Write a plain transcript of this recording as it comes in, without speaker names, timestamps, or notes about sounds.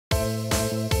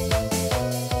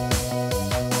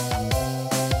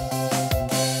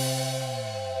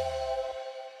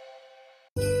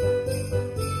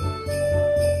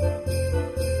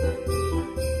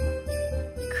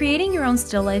your own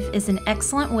still life is an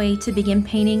excellent way to begin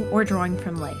painting or drawing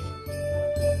from life.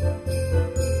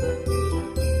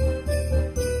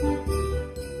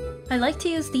 I like to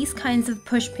use these kinds of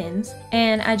push pins,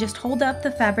 and I just hold up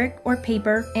the fabric or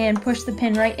paper and push the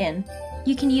pin right in.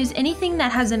 You can use anything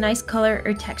that has a nice color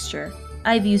or texture.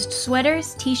 I've used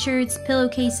sweaters, t-shirts,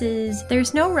 pillowcases.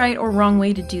 There's no right or wrong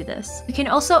way to do this. You can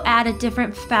also add a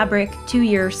different fabric to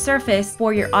your surface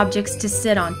for your objects to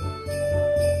sit on.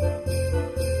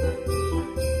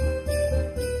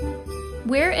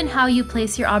 Where and how you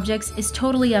place your objects is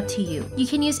totally up to you. You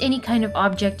can use any kind of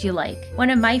object you like. One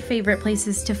of my favorite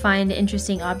places to find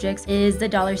interesting objects is the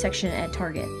dollar section at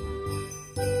Target.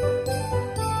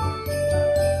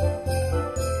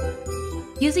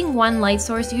 Using one light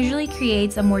source usually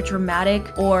creates a more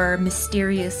dramatic or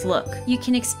mysterious look. You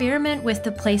can experiment with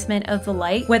the placement of the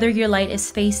light. Whether your light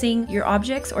is facing your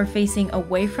objects or facing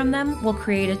away from them will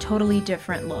create a totally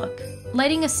different look.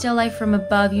 Lighting a still life from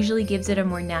above usually gives it a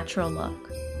more natural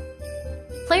look.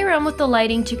 Play around with the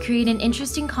lighting to create an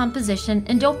interesting composition,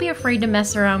 and don't be afraid to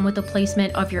mess around with the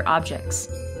placement of your objects.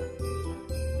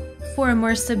 For a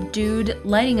more subdued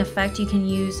lighting effect, you can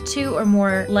use 2 or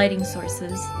more lighting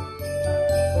sources.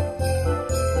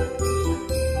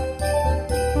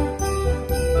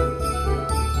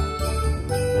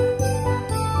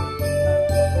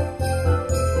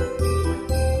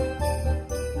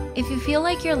 If you feel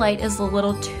like your light is a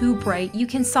little too bright, you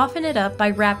can soften it up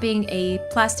by wrapping a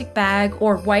plastic bag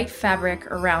or white fabric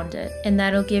around it, and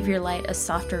that'll give your light a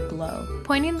softer glow.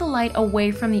 Pointing the light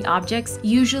away from the objects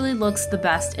usually looks the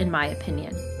best in my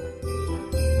opinion.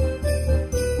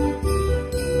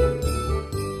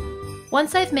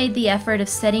 Once I've made the effort of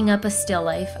setting up a still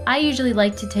life, I usually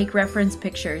like to take reference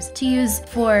pictures to use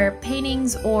for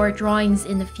paintings or drawings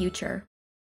in the future.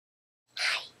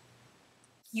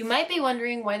 You might be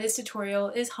wondering why this tutorial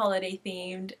is holiday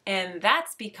themed, and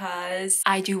that's because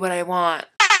I do what I want.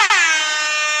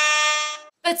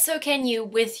 But so can you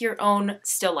with your own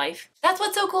still life. That's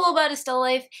what's so cool about a still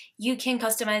life. You can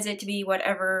customize it to be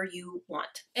whatever you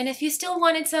want. And if you still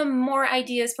wanted some more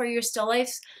ideas for your still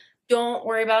lifes, don't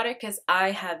worry about it because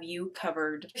I have you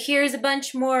covered. Here's a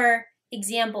bunch more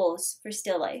examples for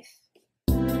still life.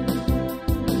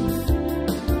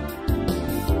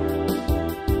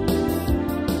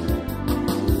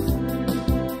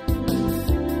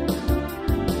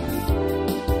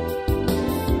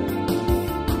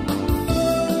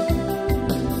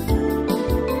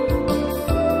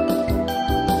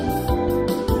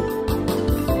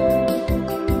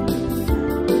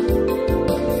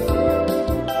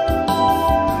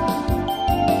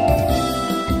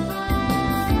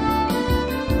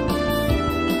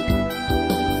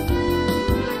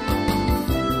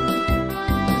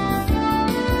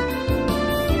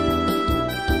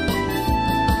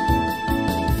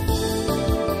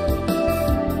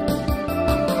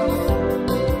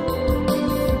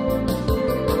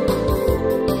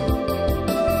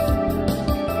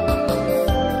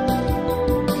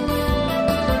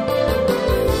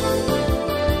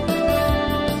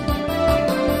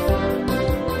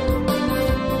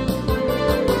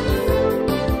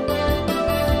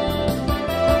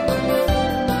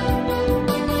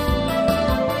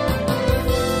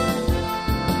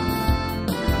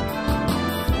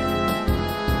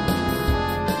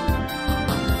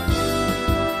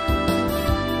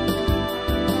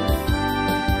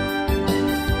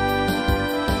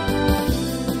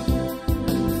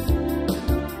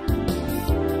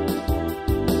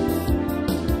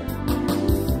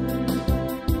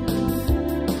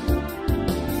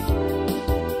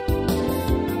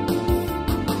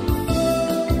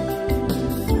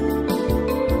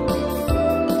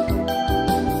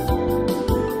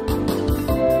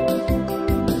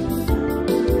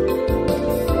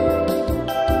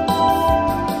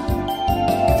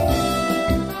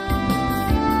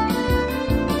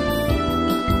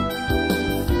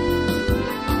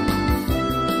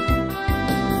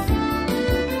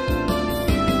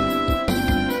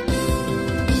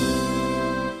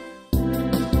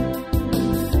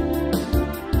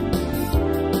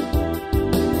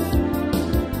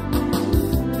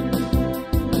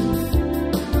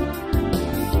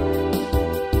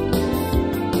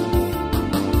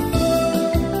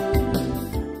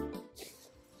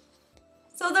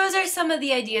 Some of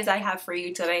the ideas I have for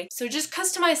you today. So just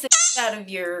customize the out of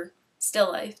your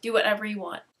still life. Do whatever you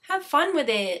want. Have fun with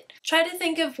it. Try to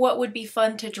think of what would be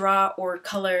fun to draw or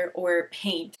color or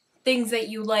paint. Things that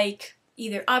you like,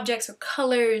 either objects or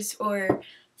colors or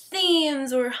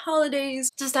themes or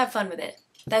holidays. Just have fun with it.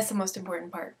 That's the most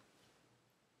important part.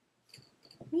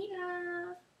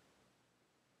 Yeah.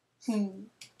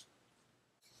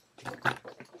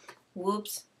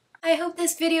 Whoops. I hope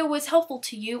this video was helpful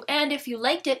to you, and if you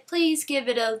liked it, please give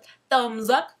it a thumbs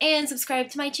up and subscribe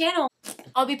to my channel.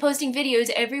 I'll be posting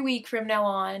videos every week from now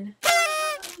on.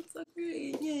 So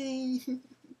great, yay.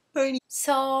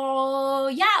 So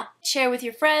yeah, share with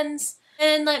your friends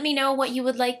and let me know what you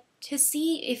would like to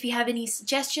see. If you have any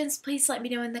suggestions, please let me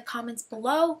know in the comments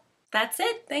below. That's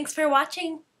it. Thanks for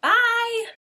watching. Bye!